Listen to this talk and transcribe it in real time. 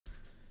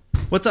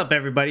What's up,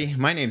 everybody?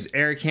 My name's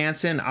Eric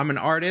Hansen. I'm an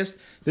artist.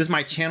 This is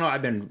my channel.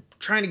 I've been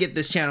trying to get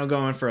this channel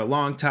going for a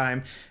long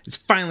time. It's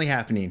finally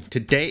happening.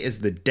 Today is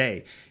the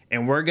day.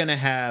 And we're gonna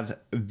have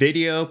a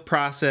video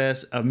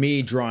process of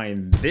me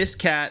drawing this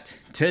cat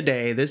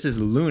today. This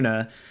is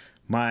Luna,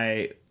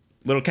 my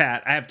little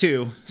cat. I have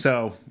two,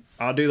 so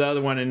I'll do the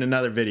other one in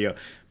another video.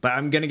 But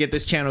I'm gonna get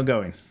this channel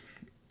going.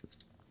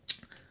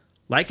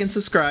 Like and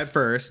subscribe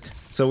first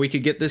so we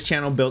could get this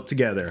channel built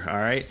together, all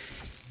right?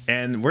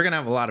 And we're gonna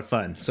have a lot of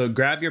fun. So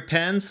grab your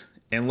pens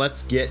and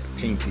let's get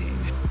painting.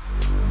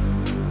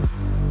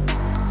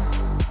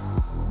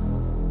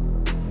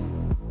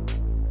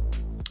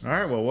 All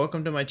right, well,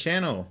 welcome to my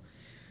channel.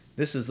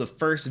 This is the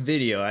first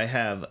video I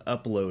have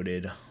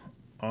uploaded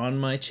on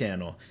my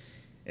channel.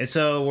 And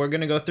so we're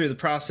gonna go through the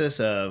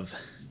process of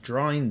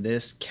drawing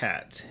this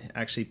cat,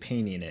 actually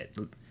painting it.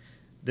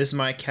 This is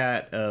my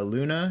cat,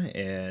 Luna,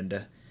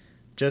 and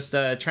just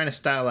trying to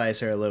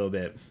stylize her a little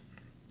bit.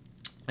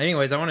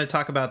 Anyways, I want to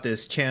talk about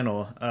this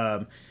channel.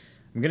 I'm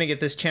going to get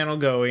this channel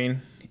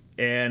going,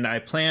 and I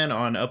plan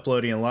on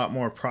uploading a lot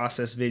more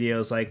process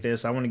videos like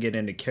this. I want to get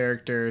into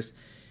characters,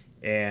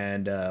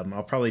 and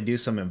I'll probably do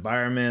some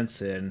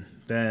environments, and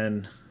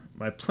then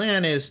my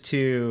plan is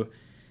to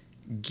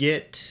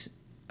get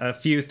a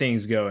few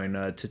things going.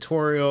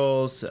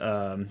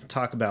 Tutorials,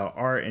 talk about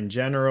art in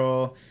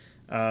general,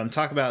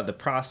 talk about the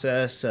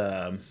process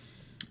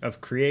of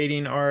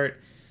creating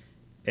art,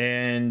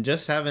 and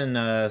just having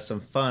some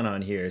fun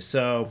on here.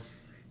 So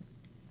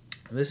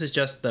this is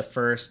just the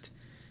first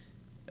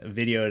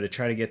video to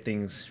try to get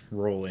things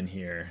rolling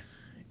here.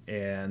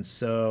 And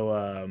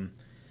so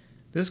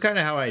this is kind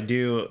of how I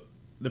do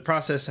the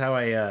process, how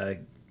I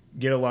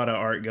get a lot of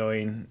art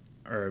going,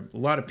 or a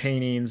lot of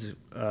paintings.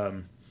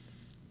 I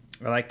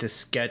like to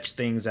sketch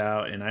things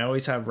out, and I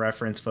always have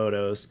reference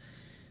photos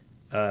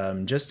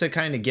just to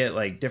kind of get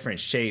like different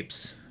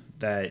shapes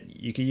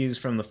that you could use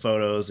from the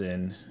photos,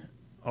 and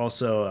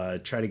also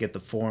try to get the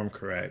form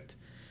correct.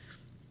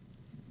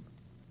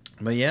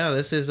 But yeah,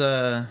 this is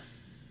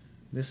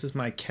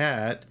my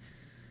cat,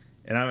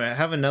 and I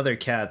have another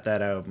cat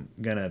that I'm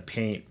gonna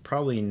paint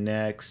probably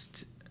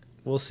next.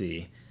 We'll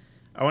see.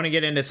 I want to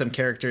get into some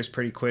characters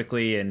pretty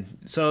quickly, and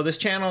so this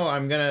channel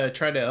I'm gonna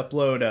try to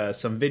upload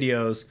some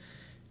videos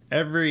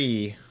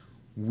every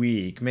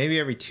week, maybe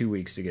every 2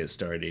 weeks to get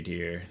started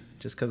here,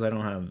 just because I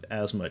don't have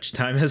as much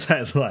time as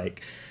I'd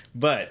like,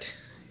 but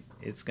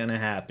it's gonna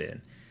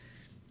happen.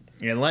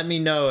 And let me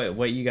know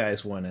what you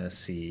guys want to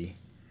see.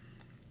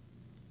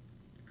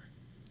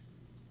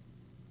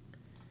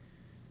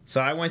 So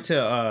I went to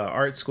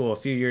art school a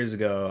few years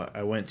ago.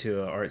 I went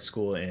to art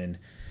school in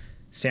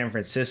San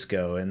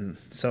Francisco, and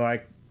so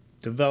I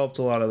developed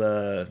a lot of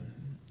the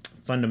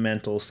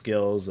fundamental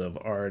skills of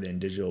art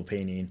and digital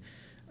painting.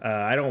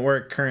 I don't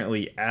work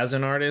currently as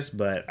an artist,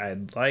 but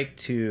I'd like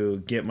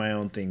to get my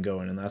own thing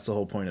going, and that's the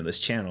whole point of this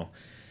channel.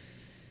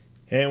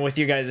 And with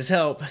you guys'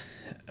 help,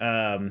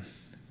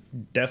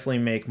 definitely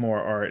make more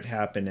art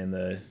happen in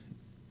the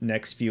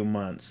next few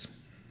months.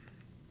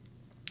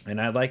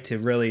 And I'd like to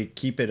really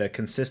keep it a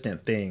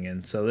consistent thing,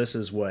 and so this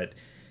is what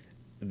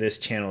this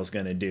channel is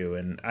going to do.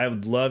 And I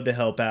would love to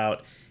help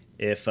out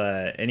if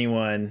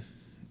anyone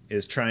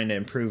is trying to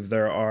improve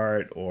their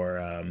art,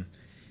 or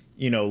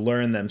you know,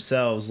 learn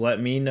themselves.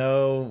 Let me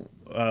know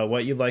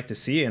what you'd like to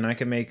see, and I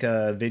can make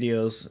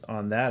videos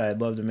on that. I'd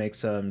love to make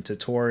some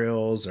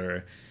tutorials,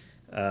 or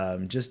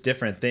just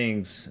different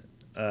things.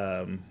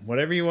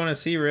 Whatever you want to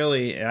see,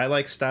 really. I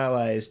like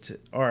stylized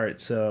art,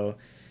 so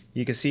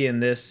you can see in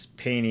this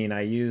painting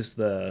I use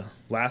the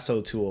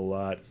lasso tool a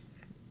lot.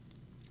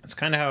 It's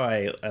kind of how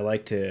I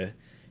like to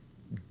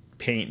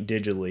paint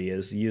digitally,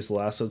 is use the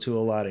lasso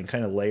tool a lot and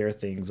kind of layer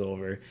things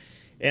over.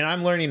 And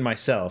I'm learning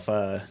myself.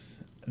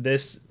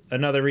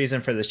 Another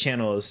reason for this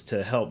channel is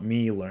to help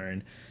me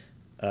learn,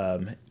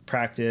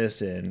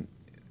 practice, and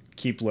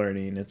keep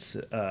learning. It's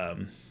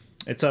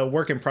a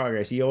work in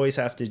progress. You always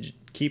have to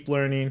keep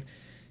learning,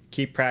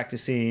 keep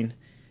practicing.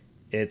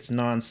 It's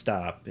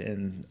nonstop,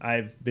 and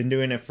I've been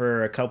doing it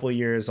for a couple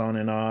years on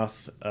and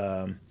off,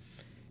 and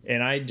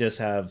I just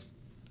have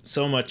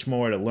so much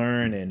more to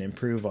learn and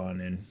improve on,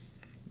 and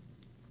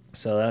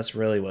so that's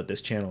really what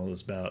this channel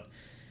is about.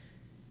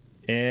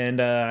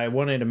 And I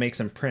wanted to make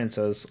some prints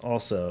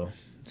also,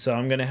 so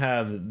I'm gonna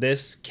have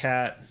this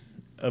cat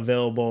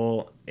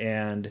available,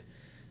 and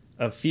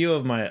a few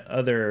of my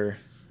other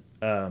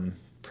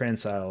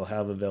prints I'll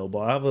have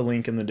available. I'll have a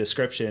link in the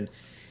description,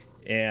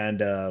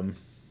 and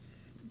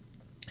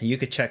you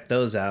could check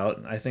those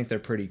out. I think they're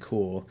pretty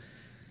cool.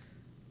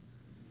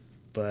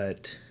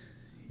 But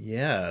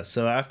yeah,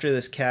 so after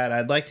this cat,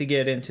 I'd like to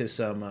get into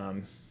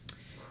some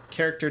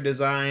character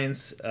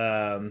designs,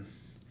 and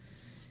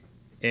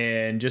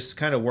just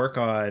kind of work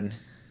on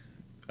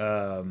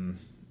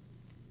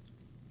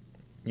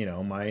you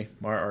know, my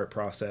art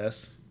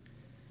process,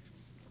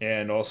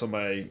 and also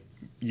my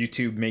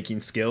YouTube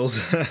making skills.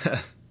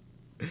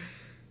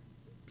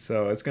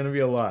 So it's going to be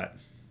a lot.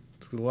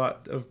 It's a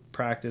lot of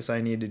practice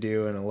I need to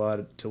do, and a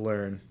lot to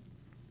learn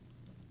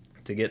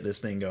to get this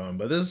thing going.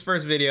 But this is the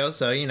first video,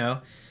 so, you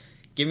know,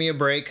 give me a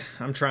break.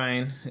 I'm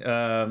trying.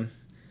 Let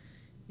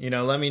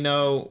me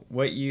know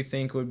what you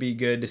think would be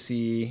good to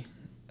see.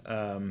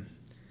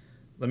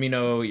 Let me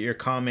know your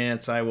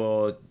comments. I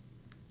will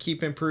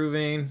keep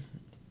improving.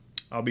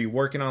 I'll be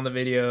working on the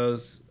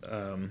videos.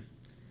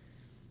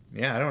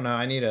 I don't know.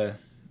 I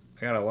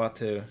got a lot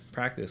to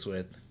practice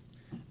with,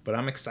 but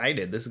I'm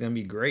excited. This is going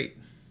to be great.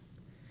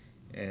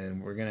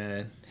 And we're going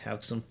to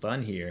have some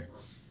fun here.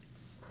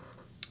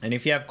 And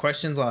if you have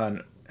questions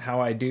on how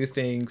I do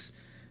things,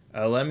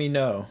 let me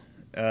know.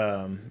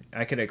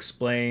 I could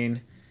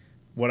explain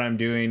what I'm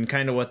doing,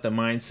 kind of what the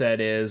mindset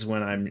is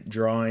when I'm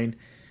drawing.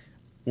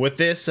 With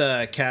this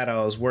cat,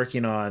 I was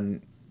working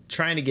on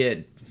trying to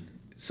get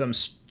some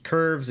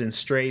curves and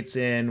straights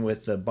in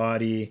with the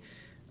body.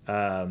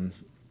 And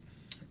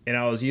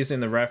I was using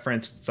the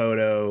reference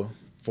photo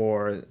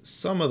for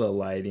some of the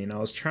lighting. I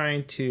was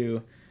trying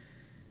to...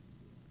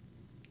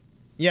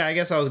 I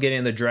guess I was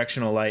getting the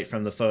directional light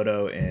from the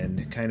photo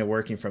and kind of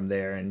working from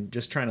there and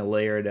just trying to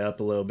layer it up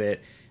a little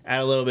bit,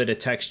 add a little bit of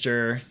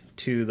texture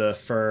to the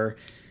fur.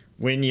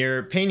 When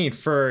you're painting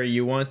fur,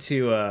 you want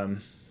to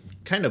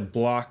kind of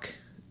block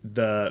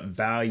the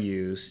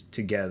values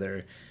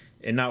together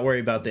and not worry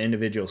about the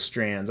individual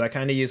strands. I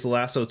kind of use the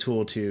lasso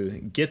tool to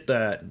get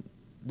that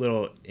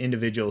little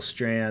individual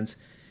strands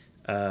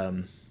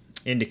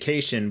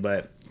indication,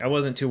 but I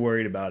wasn't too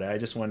worried about it. I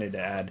just wanted to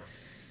add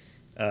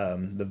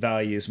the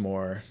values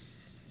more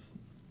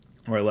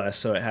or less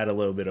so it had a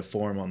little bit of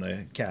form on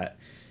the cat.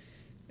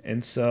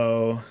 And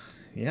so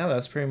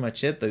that's pretty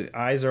much it. The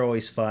eyes are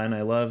always fun.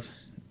 I love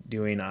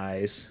doing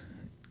eyes.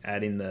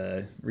 Adding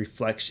the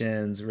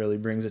reflections really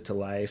brings it to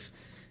life.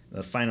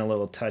 The final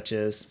little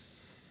touches.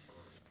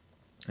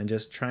 And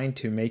just trying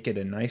to make it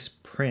a nice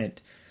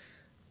print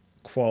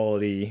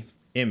quality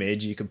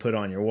image you could put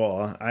on your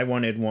wall. I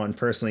wanted one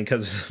personally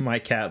because of my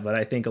cat, but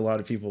I think a lot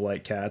of people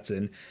like cats,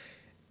 and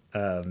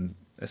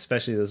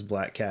especially this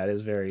black cat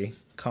is a very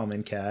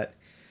common cat.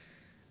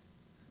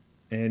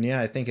 And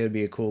I think it would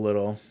be a cool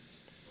little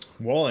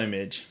wall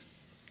image.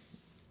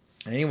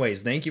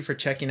 Anyways, thank you for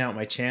checking out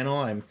my channel.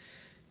 I'm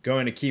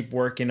going to keep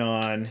working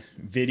on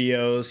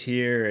videos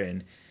here,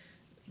 and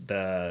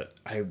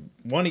I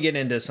want to get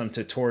into some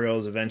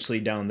tutorials eventually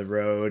down the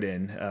road,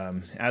 and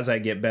as I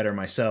get better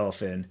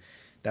myself, and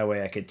that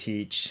way I could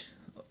teach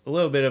a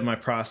little bit of my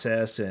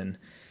process and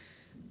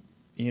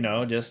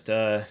just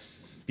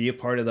be a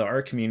part of the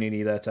art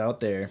community that's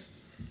out there.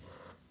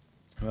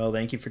 Well,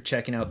 thank you for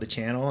checking out the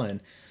channel, and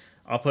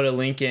I'll put a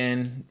link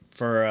in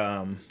for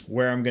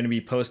where I'm going to be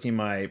posting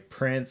my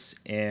prints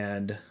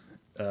and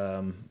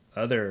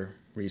other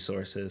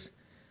resources.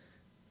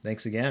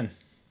 Thanks again.